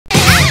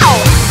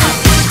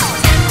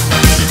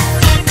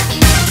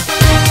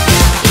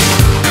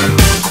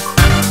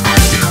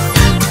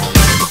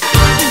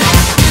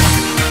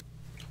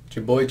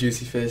boy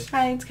JuicyFish.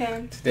 Hi, it's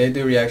Cam. Today I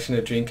do a reaction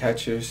to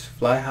Dreamcatcher's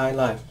Fly High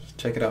Live.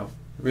 Check it out.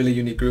 Really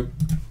unique group.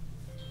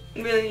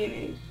 Really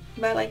unique,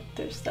 but I like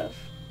their stuff.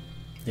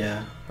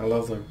 Yeah, I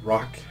love the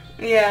rock.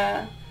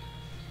 Yeah.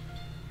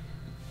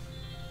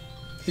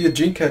 See a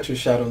Dreamcatcher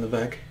shadow in the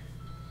back.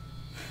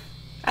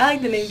 I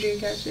like the name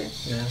Dreamcatcher.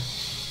 Yeah.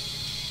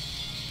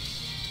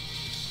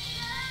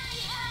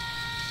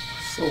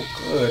 So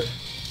good.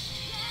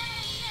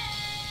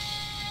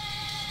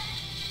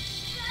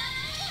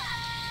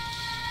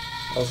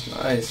 That was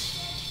nice.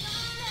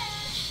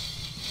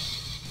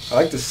 I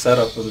like the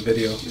setup of the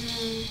video.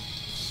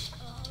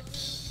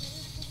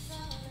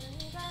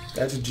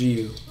 That's a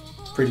GU,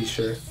 pretty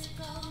sure.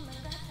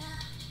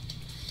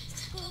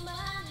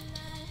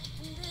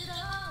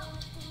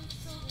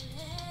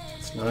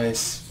 It's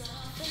nice.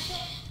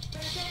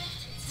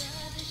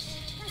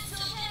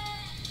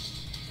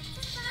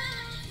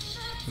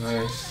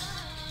 Nice.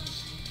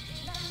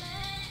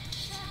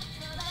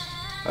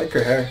 I like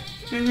her hair.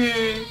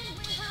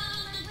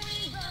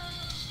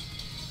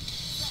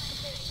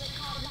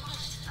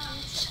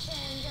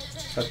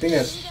 I think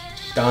that's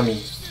Dami,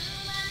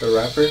 the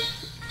rapper.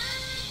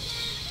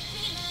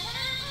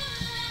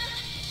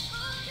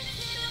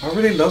 I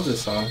really love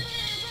this song.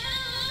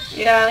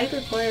 Yeah, I like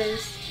the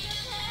chorus.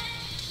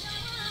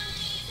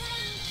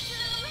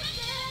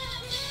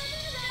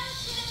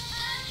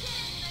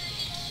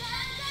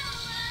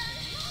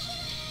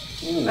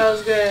 Ooh. That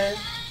was good.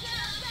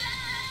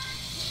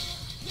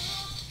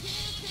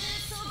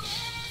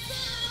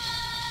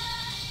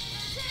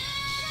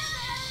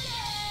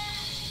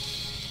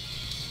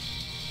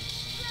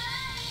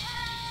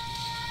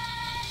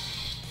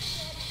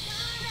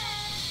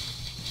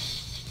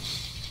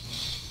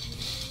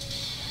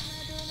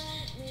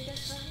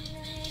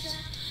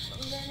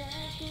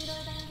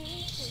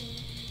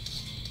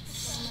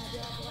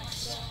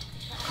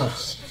 Huh.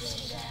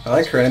 I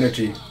like her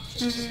energy.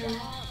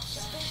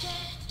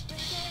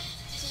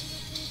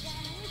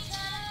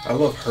 I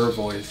love her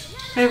voice.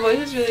 Her voice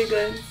is really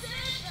good.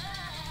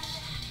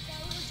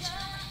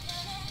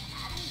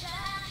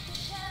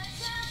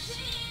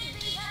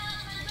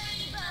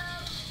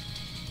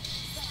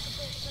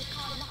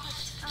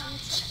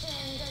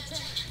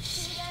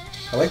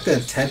 I like the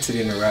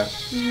intensity in the rap.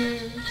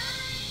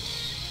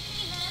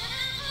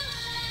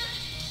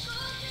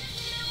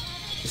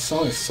 This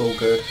song is so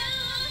good.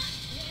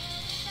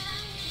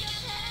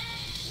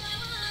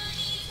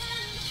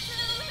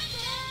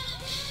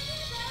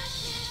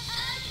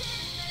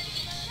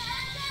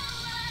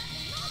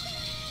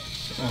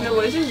 The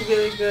voice is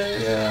really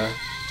good. Yeah.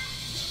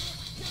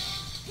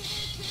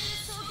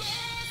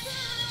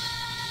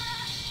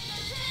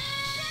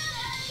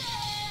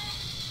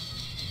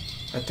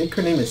 I think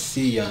her name is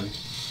Si-Yeon.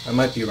 I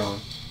might be wrong.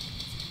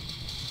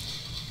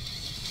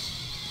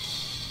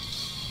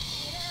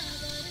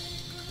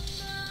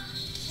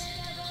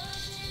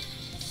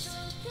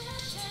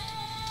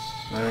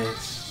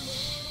 Nice.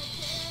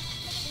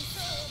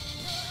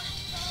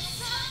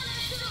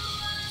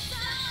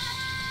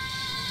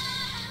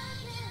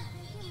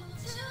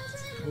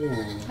 Ooh.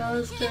 That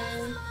was good.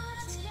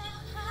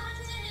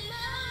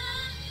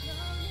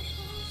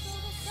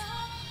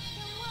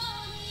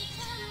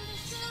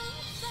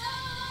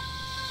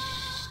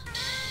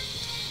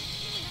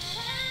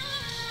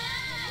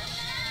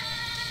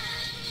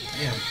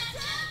 Damn.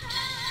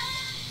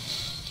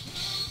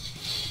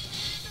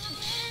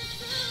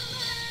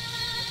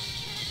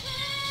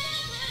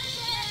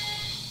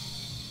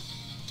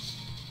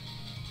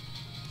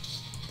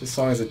 This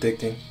song is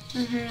addicting.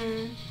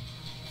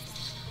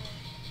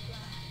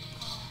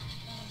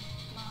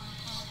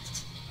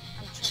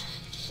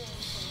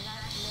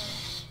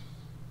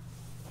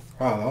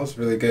 Wow, that was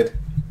really good.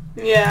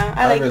 Yeah,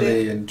 I liked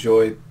really it.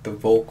 enjoyed the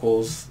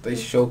vocals. They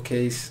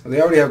showcase.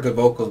 They already have good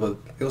vocals, but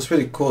it was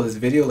really cool. This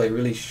video like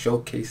really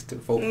showcased the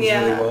vocals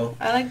really well.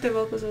 I like the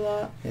vocals a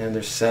lot. And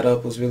their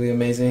setup was really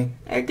amazing.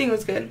 Everything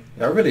was good.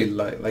 I really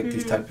like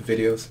these type of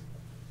videos.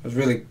 It was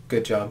really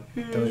good job.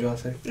 That was what you want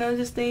to say? No,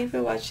 just thank you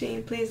for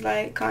watching. Please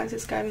like, comment,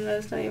 subscribe, and let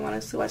us know what you want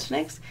us to watch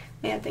next.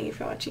 And yeah, thank you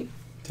for watching.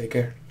 Take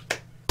care.